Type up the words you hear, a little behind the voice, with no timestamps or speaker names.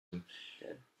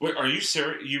Wait, are you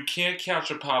serious? You can't catch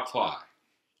a pop fly.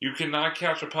 You cannot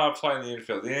catch a pop fly in the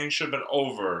infield. The inning should have been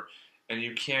over, and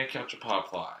you can't catch a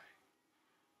pop fly.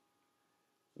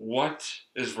 What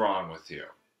is wrong with you,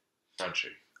 Frenchie?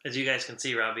 As you guys can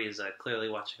see, Robbie is clearly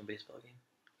watching a baseball game.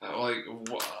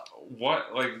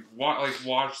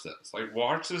 Watch this.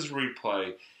 Watch this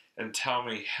replay and tell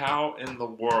me how in the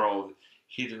world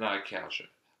he did not catch it.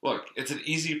 Look, it's an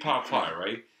easy pop fly,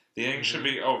 right? The inning should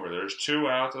be over. There's 2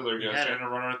 out there. They're going to stand a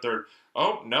runner at third.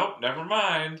 Oh, nope, never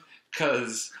mind.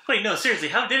 Wait, no, seriously,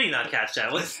 how did he not catch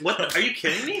that? What? Are you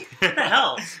kidding me? What the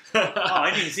hell? Oh,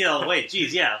 I didn't see it all the way.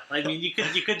 Jeez, yeah. I mean, you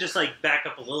could just back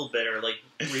up a little bit or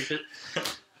reap it.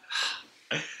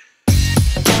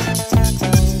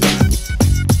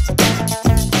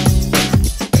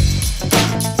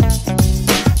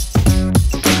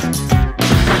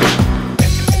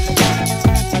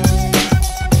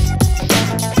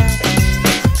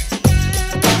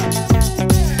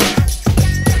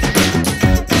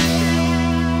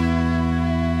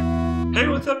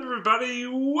 Everybody,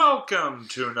 welcome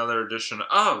to another edition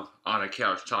of On a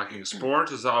Couch Talking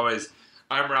Sports. As always,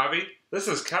 I'm Robbie. This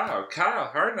is Kyle.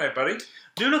 Kyle, how are you tonight, buddy?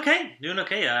 Doing okay.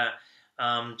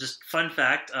 Just fun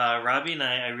fact, Robbie and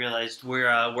I realized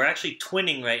we're actually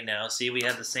twinning right now. See, we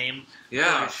have the same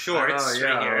shorts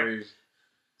right here.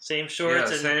 Same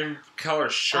shorts, and same color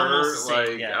shirt.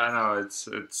 Same, I know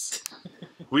it's.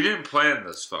 We didn't plan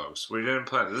this, folks. We didn't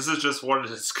plan it. This is just what it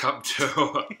has come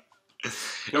to.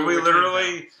 And we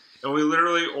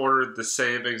literally ordered the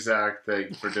same exact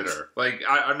thing for dinner.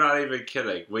 I'm not even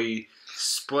kidding. We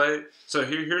split. So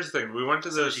here's the thing. We went to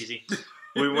this.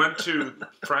 We went to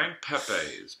Frank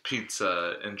Pepe's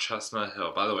Pizza in Chestnut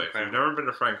Hill. By the way, if you've never been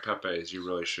to Frank Pepe's, you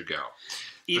really should go.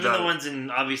 Even the ones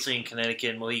obviously in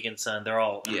Connecticut, Mohegan Sun, they're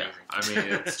all amazing. Yeah, I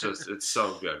mean, it's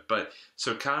so good. But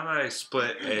so Kyle and I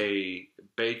split a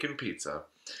bacon pizza,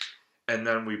 and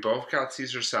then we both got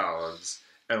Caesar salads.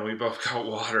 And we both got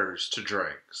waters to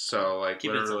drink. So,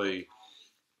 literally,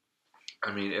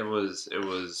 I mean, it was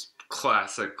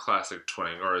classic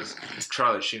twinning. Or as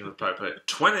Charlie Sheen would probably put it,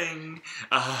 twinning.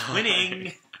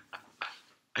 Twinning.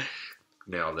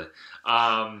 Nailed it.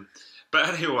 But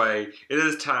anyway, it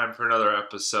is time for another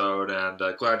episode. And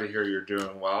glad to hear you're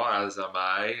doing well, as am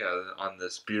I, on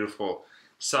this beautiful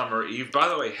summer eve. By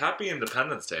the way, happy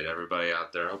Independence Day to everybody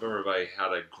out there. Hope everybody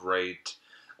had a great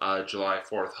July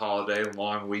 4th holiday,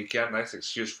 long weekend. Nice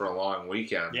excuse for a long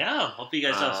weekend. Yeah, hope you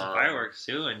guys saw some fireworks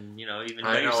too, and even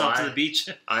got yourself to the beach.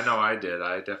 I know I did.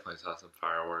 I definitely saw some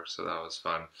fireworks, so that was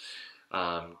fun.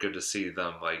 Good to see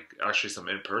them, actually some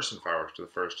in-person fireworks for the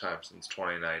first time since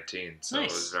 2019. So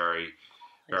nice. I was very,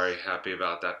 very happy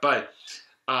about that. But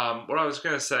what I was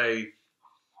going to say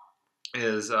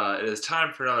is it is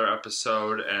time for another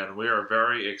episode, and we are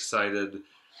very excited.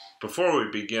 Before we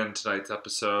begin tonight's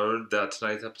episode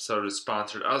is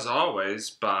sponsored, as always,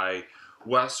 by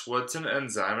Wes Woodson and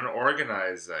Zyman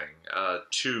Organizing.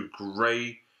 2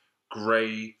 great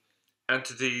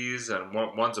entities, and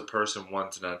one's a person,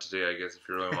 one's an entity, I guess, if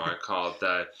you really want to call it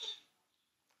that.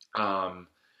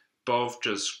 Both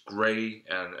just great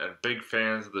and big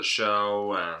fans of the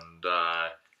show, and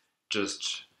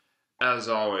just, as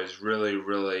always, really,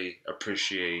 really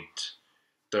appreciate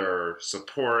their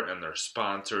support and their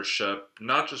sponsorship,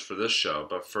 not just for this show,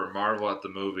 but for Marvel at the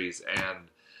Movies and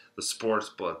the Sports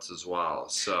Blitz as well.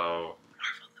 So,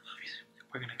 Marvel at the Movies,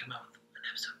 we're gonna come out with an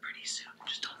episode pretty soon.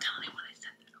 Just don't tell anyone I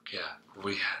said that, okay?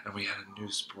 Yeah, we had a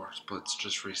new Sports Blitz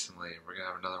just recently, and we're gonna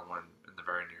have another one in the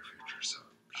very near future. So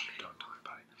don't tell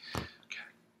anybody.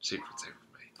 Okay, secret safe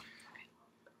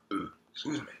with me. Ooh,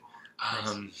 excuse me.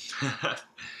 Nice.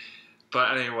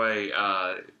 But anyway,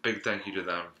 big thank you to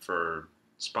them for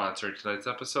sponsoring tonight's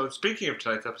episode. Speaking of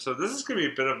tonight's episode, this is going to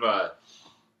be a bit of a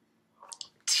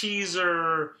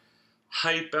teaser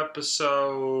hype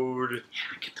episode.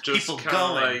 Yeah, get the people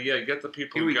going. Get the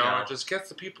people going. Just get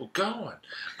the people going.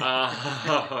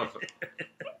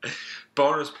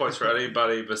 Bonus points for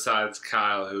anybody besides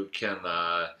Kyle who can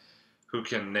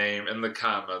name in the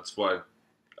comments what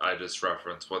I just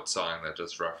referenced, what song that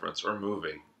just referenced, or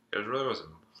movie. It really wasn't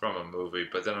from a movie,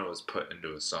 but then it was put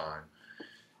into a song.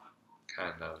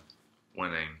 Kind of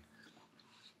winning.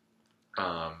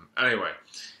 Anyway,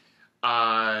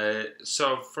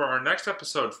 so for our next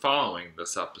episode following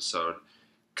this episode,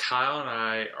 Kyle and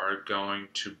I are going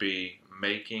to be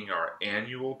making our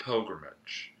annual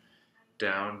pilgrimage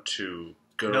down to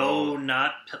good old...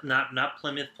 not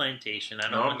Plymouth Plantation. I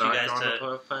don't want you guys to... No, not going to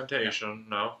Plymouth Plantation.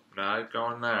 No, not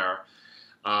going there.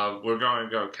 We're going to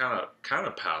go kind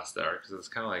of past there because it's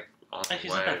kind of on the way.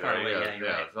 It's not that far away.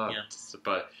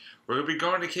 But we're going to be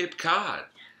going to Cape Cod.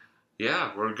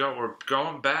 Yeah, we're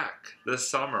going back this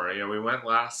summer. We went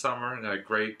last summer and had a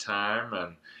great time,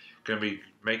 and going to be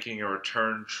making a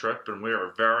return trip, and we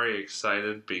are very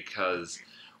excited because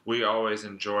we always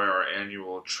enjoy our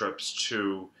annual trips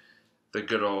to the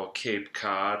good old Cape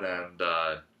Cod, and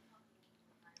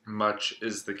much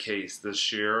is the case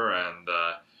this year, and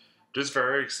just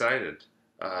very excited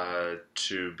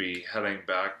to be heading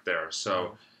back there.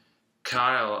 So,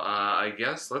 Kyle, I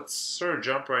guess let's sort of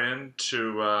jump right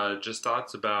into just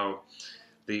thoughts about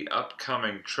the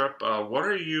upcoming trip. What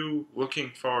are you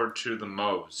looking forward to the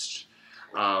most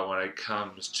when it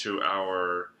comes to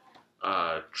our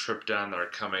trip down there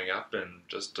coming up in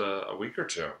just a week or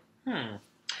two?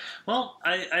 Well,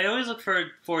 I always look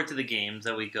forward to the games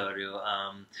that we go to,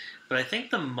 but I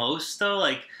think the most though,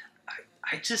 like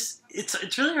I just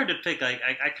it's really hard to pick. Like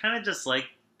I kind of just like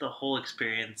the whole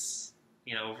experience.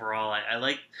 Overall, I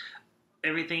like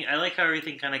everything. I like how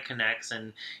everything kind of connects,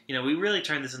 and we really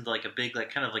turn this into like a big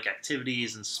kind of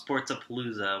activities and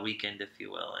sports-a-palooza weekend, if you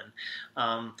will.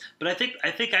 And but I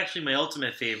think actually my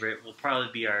ultimate favorite will probably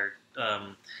be our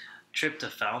trip to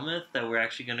Falmouth that we're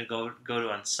actually going to go to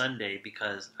on Sunday,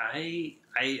 because I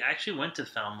actually went to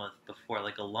Falmouth before,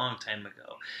 a long time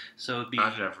ago. So it'd be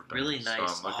I've never been, really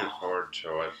nice. So I'm looking forward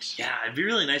to it. Yeah, it'd be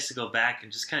really nice to go back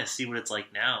and just kind of see what it's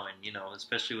like now, and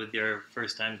especially with your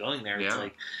first time going there, it's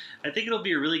I think it'll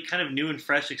be a really kind of new and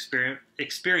fresh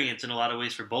experience in a lot of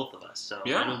ways for both of us. So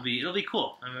it'll be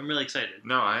cool. I'm really excited.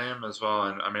 No, I am as well,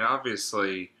 and I mean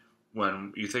obviously,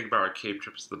 when you think about our Cape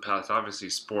trips to the past, obviously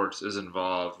sports is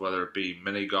involved, whether it be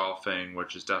mini golfing,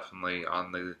 which is definitely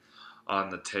on the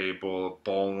table,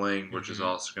 bowling, which is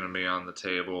also going to be on the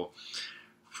table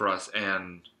for us,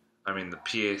 and I mean the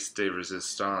Pièce de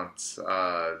Resistance,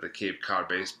 the Cape Cod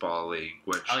Baseball League,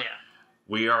 which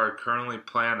we are currently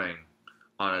planning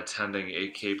on attending a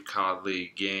Cape Cod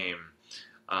League game.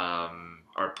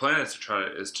 Our plan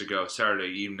is to go Saturday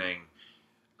evening.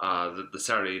 The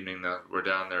Saturday evening that we're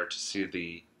down there to see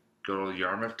the good old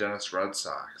Yarmouth Dennis Red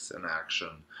Sox in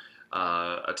action,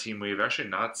 a team we've actually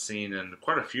not seen in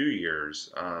quite a few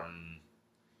years. I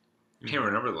can't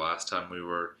remember the last time we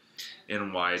were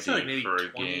in YD for a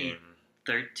game.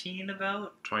 2013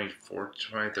 about?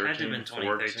 2013, Had to have been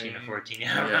 2013 or 14,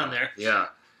 around there. Yeah.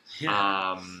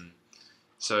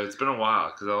 So it's been a while,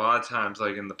 because a lot of times,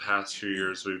 in the past few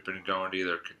years, we've been going to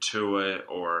either Katuitt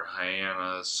or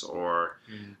Hyannis, or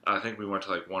I think we went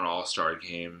to one All-Star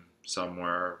game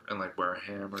somewhere in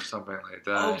Wareham or something like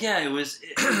that. Oh yeah, it was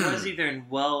either in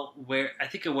I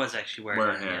think it was actually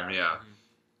Wareham. Yeah.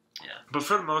 But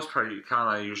for the most part, you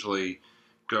kind of usually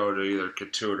go to either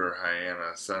Katuitt or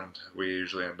Hyannis, and we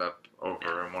usually end up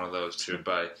over in one of those two.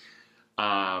 But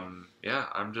I'm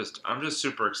just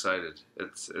super excited.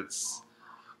 It's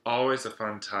always a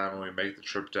fun time when we make the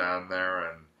trip down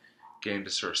there and getting to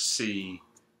sort of see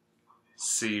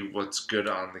what's good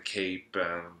on the Cape,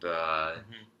 and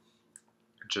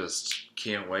just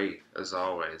can't wait as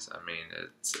always. I mean,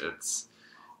 it's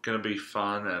going to be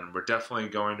fun, and we're definitely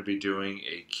going to be doing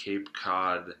a Cape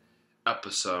Cod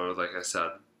episode, like I said,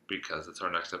 because it's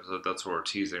our next episode. That's what we're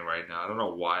teasing right now. I don't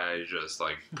know why I just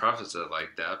prefaced it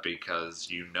like that, because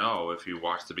if you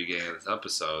watch the beginning of this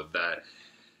episode that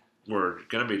we're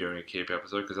going to be doing a Cape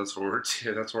episode, because that's what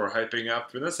we're hyping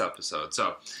up for this episode.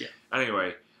 So,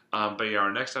 anyway, but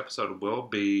our next episode will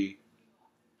be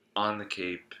on the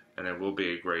Cape, and it will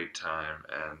be a great time,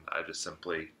 and I just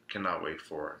simply cannot wait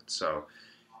for it. So,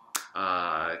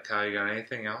 Kyle, you got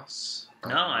anything else?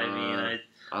 No, I mean,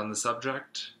 on the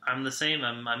subject? I'm the same.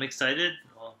 I'm excited.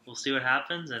 We'll see what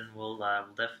happens, and we'll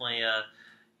definitely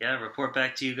report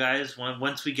back to you guys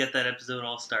once we get that episode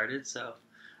all started. So,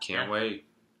 can't wait.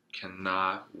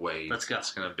 Cannot wait. Let's go.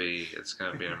 It's gonna be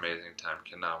an amazing time.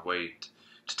 Cannot wait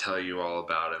to tell you all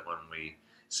about it when we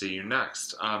see you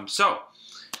next. So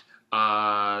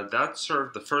that's sort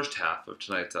of the first half of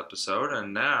tonight's episode,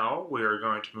 and now we are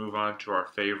going to move on to our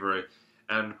favorite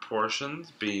end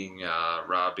portions, being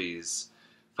Robbie's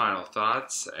final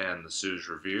thoughts and the Sue's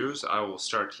reviews. I will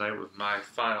start tonight with my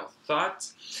final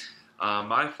thoughts.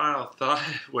 My final thought,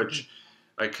 which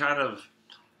I kind of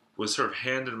was sort of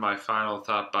handed my final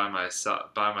thought by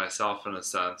myself in a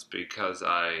sense, because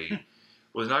I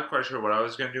was not quite sure what I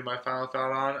was going to do my final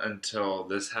thought on until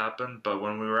this happened. But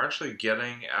when we were actually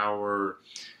getting our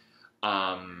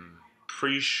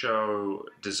pre-show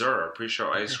dessert,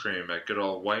 pre-show ice cream at good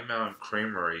old White Mountain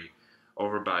Creamery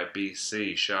over by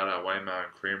BC, shout out White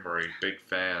Mountain Creamery, big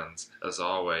fans as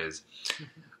always.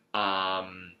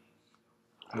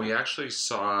 We actually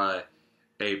saw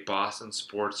a Boston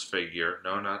sports figure.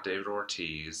 No, not David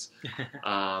Ortiz.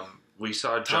 We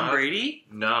saw Tom Brady?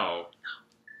 No.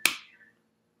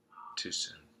 Too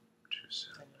soon. Too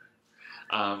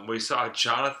soon. We saw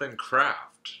Jonathan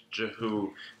Kraft,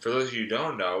 who, for those of you who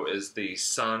don't know, is the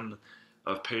son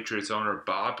of Patriots owner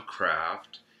Bob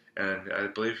Kraft, and I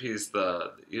believe he's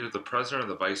either the president or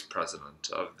the vice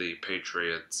president of the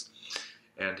Patriots.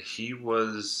 And he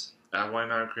was at White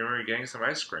Mountain Creamery getting some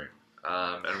ice cream,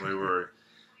 and we were.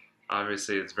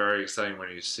 Obviously, it's very exciting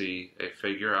when you see a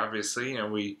figure. Obviously,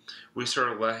 we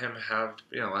sort of let him have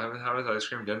his ice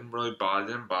cream. Didn't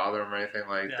bother him or anything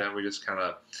like that. We just kind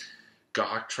of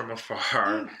gawked from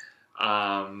afar.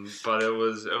 But it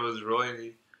was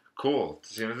really cool to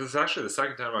see him. This is actually the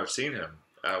second time I've seen him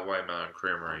at White Mountain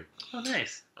Creamery. Oh,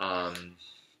 nice.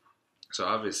 So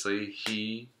obviously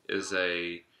he is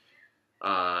a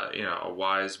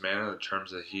wise man in the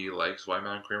terms that he likes White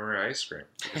Mountain Creamery ice cream.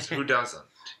 Who doesn't?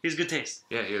 He has good taste.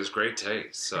 Yeah, he has great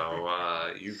taste.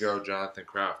 So you go, Jonathan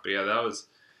Kraft. But yeah, that was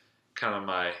kind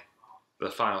of the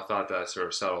final thought that I sort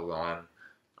of settled on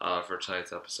for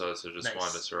tonight's episode. So just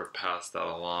wanted to sort of pass that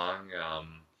along.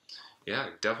 Yeah,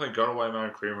 definitely go to White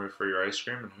Mountain Creamery for your ice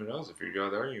cream. And who knows, if you go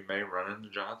there, you may run into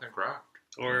Jonathan Kraft.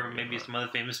 Or maybe some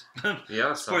other famous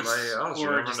yeah, sports, somebody else. You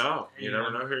never know. You never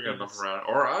know who you're going to bump around.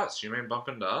 Or us. You may bump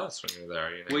into us when you're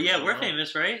there. Well, yeah, we're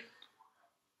famous, right?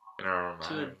 In our own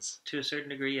minds. To a certain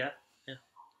degree, yeah.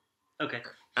 Okay.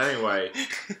 Anyway,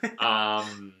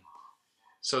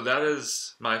 so that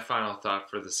is my final thought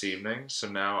for this evening. So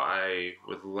now I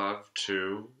would love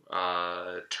to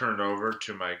turn it over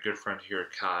to my good friend here,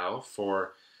 Kyle,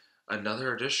 for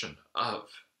another edition of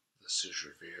the Sush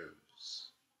Reviews.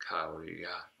 Kyle, what do you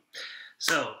got?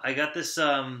 So I got this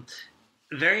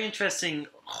very interesting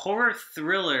horror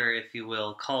thriller, if you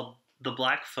will, called The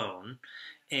Black Phone.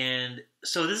 And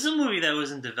so this is a movie that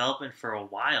was in development for a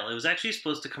while. It was actually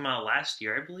supposed to come out last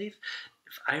year, I believe.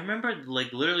 I remember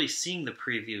literally seeing the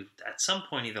preview at some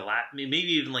point, maybe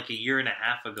even like a year and a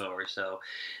half ago or so.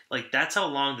 That's how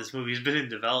long this movie's been in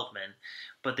development.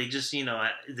 But they just,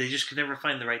 they just could never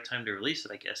find the right time to release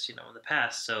it, I guess, in the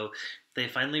past. So they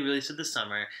finally released it this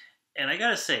summer. And I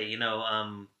gotta say,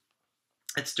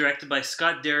 it's directed by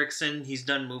Scott Derrickson. He's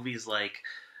done movies like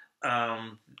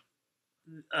The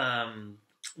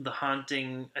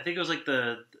Haunting. I think it was like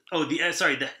The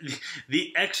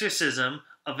Exorcism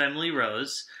of Emily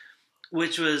Rose,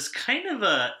 which was kind of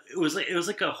it was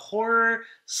like a horror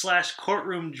 /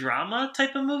 courtroom drama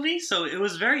type of movie. So it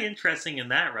was very interesting in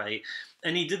that right.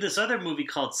 And he did this other movie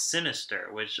called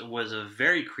Sinister, which was a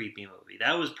very creepy movie.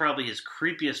 That was probably his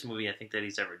creepiest movie I think that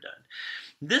he's ever done.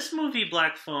 This movie,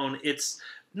 Black Phone, it's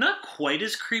not quite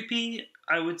as creepy,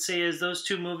 I would say, as those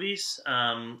two movies.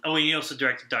 And he also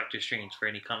directed Doctor Strange, for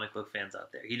any comic book fans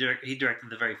out there. He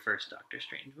directed the very first Doctor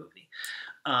Strange movie.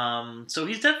 So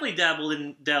he's definitely dabbled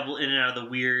in and out of the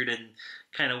weird and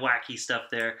kind of wacky stuff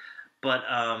there. But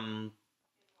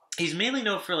he's mainly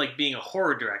known for being a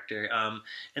horror director.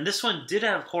 And this one did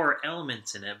have horror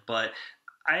elements in it, but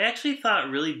I actually thought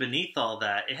really beneath all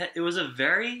that, it was a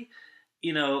very...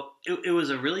 it was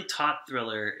a really taut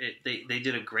thriller. They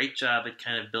did a great job at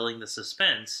kind of building the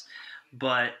suspense,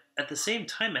 but at the same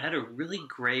time, it had a really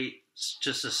great,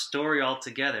 just a story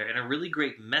altogether, and a really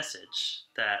great message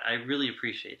that I really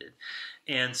appreciated.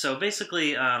 And so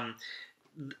basically, the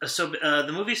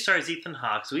movie stars Ethan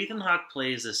Hawke. So Ethan Hawke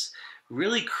plays this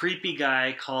really creepy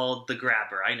guy called the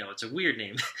Grabber. I know it's a weird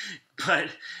name, but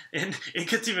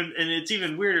it's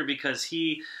even weirder because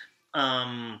he.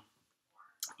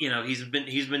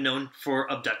 He's been known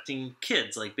for abducting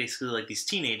kids, basically these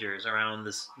teenagers around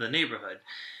the neighborhood,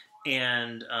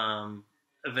 and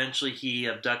eventually he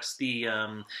abducts he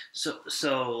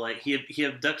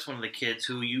abducts one of the kids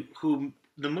who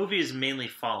the movie is mainly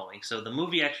following. So the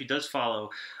movie actually does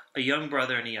follow a young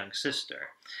brother and a young sister,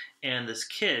 and this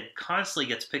kid constantly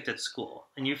gets picked at school,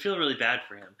 and you feel really bad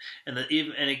for him. And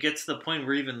it gets to the point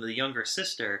where even the younger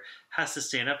sister has to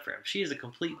stand up for him. She is a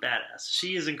complete badass.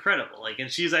 She is incredible.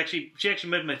 She actually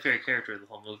might be my favorite character of the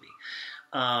whole movie.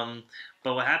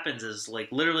 But what happens is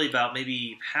literally about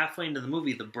maybe halfway into the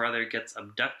movie, the brother gets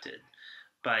abducted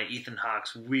by Ethan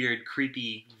Hawke's weird,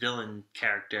 creepy villain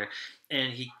character,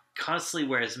 and he constantly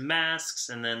wears masks,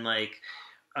 and then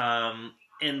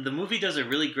and the movie does a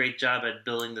really great job at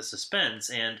building the suspense,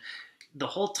 and the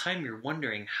whole time you're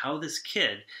wondering how this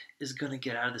kid is going to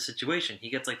get out of the situation.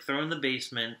 He gets thrown in the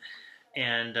basement,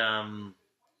 and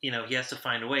he has to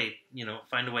find a way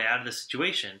out of the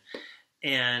situation.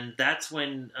 And that's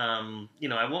when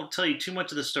I won't tell you too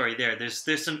much of the story there.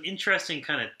 There's some interesting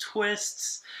kind of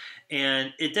twists,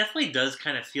 and it definitely does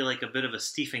kind of feel like a bit of a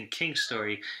Stephen King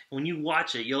story. When you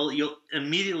watch it, you'll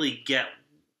immediately get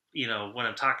what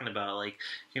I'm talking about. You're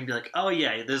gonna be like, oh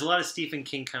yeah, there's a lot of Stephen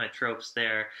King kind of tropes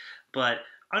there, but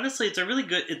honestly, it's a really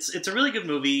good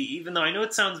movie. Even though I know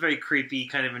it sounds very creepy,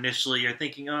 kind of initially, you're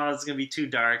thinking, oh, it's gonna be too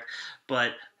dark.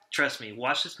 But trust me,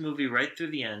 watch this movie right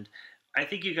through the end. I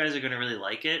think you guys are going to really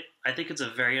like it. I think it's a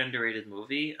very underrated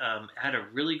movie. It had a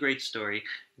really great story,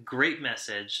 great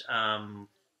message.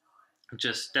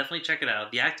 Just definitely check it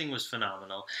out. The acting was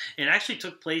phenomenal. It actually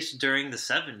took place during the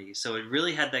 70s, so it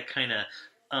really had that kind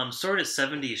of sort of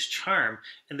 70s charm.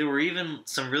 And there were even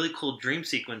some really cool dream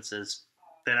sequences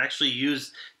that actually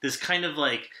used this kind of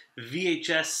like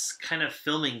VHS kind of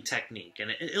filming technique. And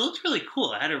it looked really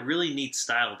cool. It had a really neat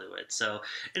style to it. So,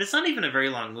 and it's not even a very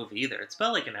long movie either. It's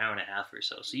about like an hour and a half or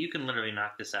so. So you can literally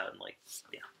knock this out in like,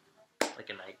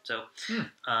 like a night. So,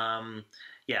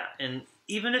 yeah. And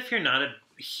even if you're not a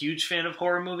huge fan of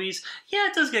horror movies, yeah,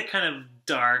 it does get kind of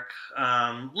dark,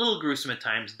 a little gruesome at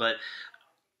times, but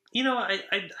you know,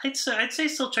 I'd say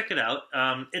still check it out.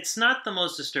 It's not the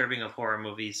most disturbing of horror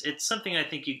movies. It's something I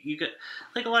think you get,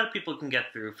 like a lot of people can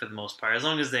get through for the most part, as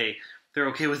long as they're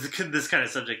okay with this kind of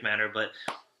subject matter. But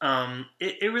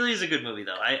it really is a good movie,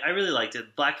 though. I really liked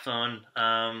it. Black Phone,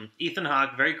 Ethan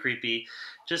Hawke, very creepy.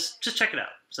 Just check it out.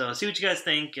 So see what you guys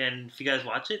think, and if you guys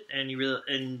watch it and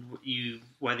you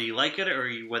whether you like it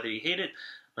or whether you hate it,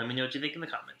 let me know what you think in the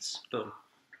comments. Boom.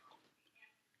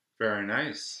 Very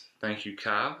nice. Thank you,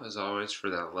 Kyle, as always,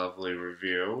 for that lovely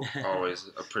review.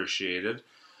 Always appreciated.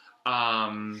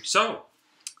 So,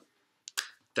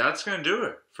 that's going to do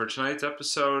it for tonight's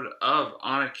episode of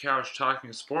On a Couch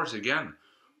Talking Sports. Again,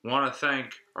 want to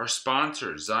thank our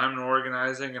sponsors, Zion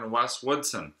Organizing and Wes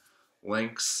Woodson.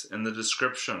 Links in the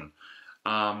description.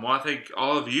 Want to thank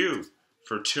all of you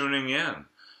for tuning in.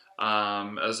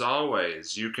 As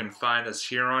always, you can find us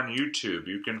here on YouTube.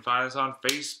 You can find us on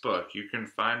Facebook. You can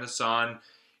find us on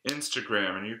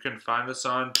Instagram, and you can find us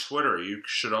on Twitter. You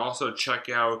should also check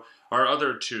out our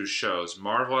other two shows,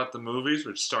 Marvel at the Movies,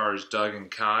 which stars Doug and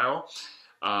Kyle,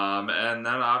 and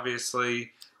then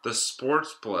obviously the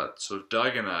Sports Blitz with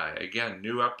Doug and I. Again,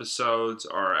 new episodes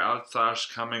are out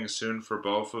 / coming soon for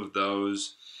both of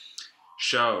those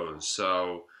shows.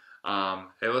 So,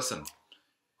 hey, listen,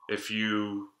 if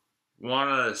you want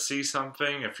to see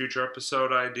something, a future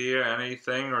episode idea,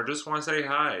 anything, or just want to say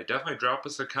hi, definitely drop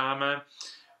us a comment.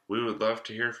 We would love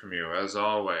to hear from you, as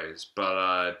always.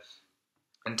 But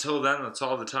until then, that's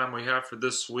all the time we have for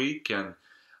this week. And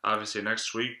obviously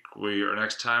next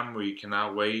time, we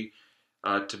cannot wait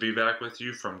to be back with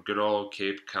you from good old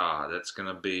Cape Cod. It's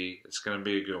gonna be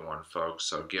a good one, folks.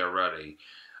 So get ready.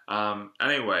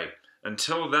 Anyway,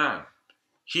 until then,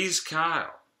 he's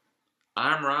Kyle.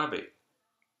 I'm Robbie.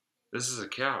 This is a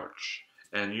couch,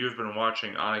 and you've been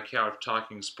watching On a Couch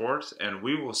Talking Sports, and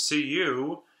we will see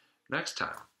you next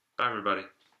time. Bye, everybody.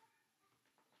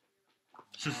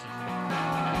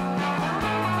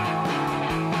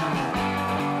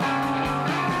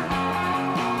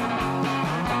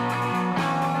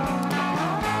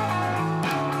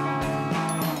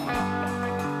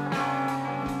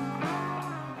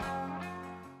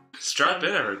 Strap in,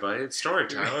 everybody. It's story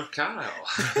time with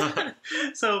Kyle.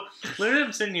 So, literally,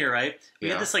 I'm sitting here, right? We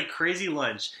had this, like, crazy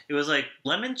lunch. It was, like,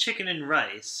 lemon chicken and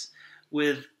rice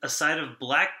with a side of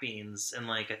black beans and,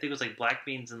 like, I think it was, like, black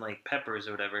beans and, like, peppers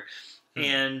or whatever.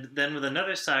 And then with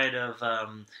another side of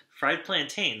fried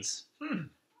plantains.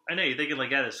 I know, you're thinking,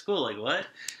 like, out of school, like, what?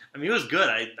 I mean, it was good.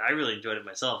 I really enjoyed it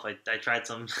myself. I tried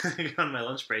some on my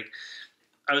lunch break.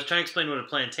 I was trying to explain what a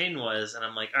plantain was, and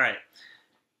I'm like, all right,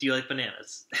 do you like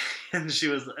bananas? And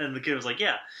the kid was like,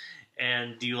 yeah.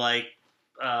 And do you like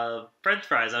French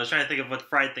fries? I was trying to think of what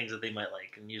fried things that they might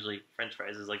like, and usually French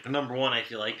fries is like the number one, I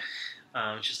feel like.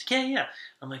 She's like, yeah.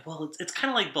 I'm like, well, it's kind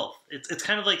of like both. It's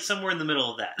kind of like somewhere in the middle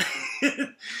of that.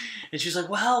 And she's like,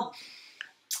 well,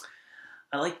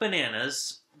 I like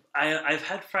bananas. I've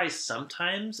had fries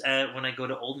sometimes when I go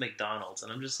to Old McDonald's,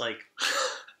 and I'm just like,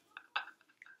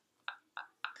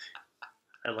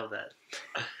 I love that.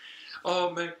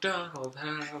 Old MacDonald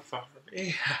had a farm.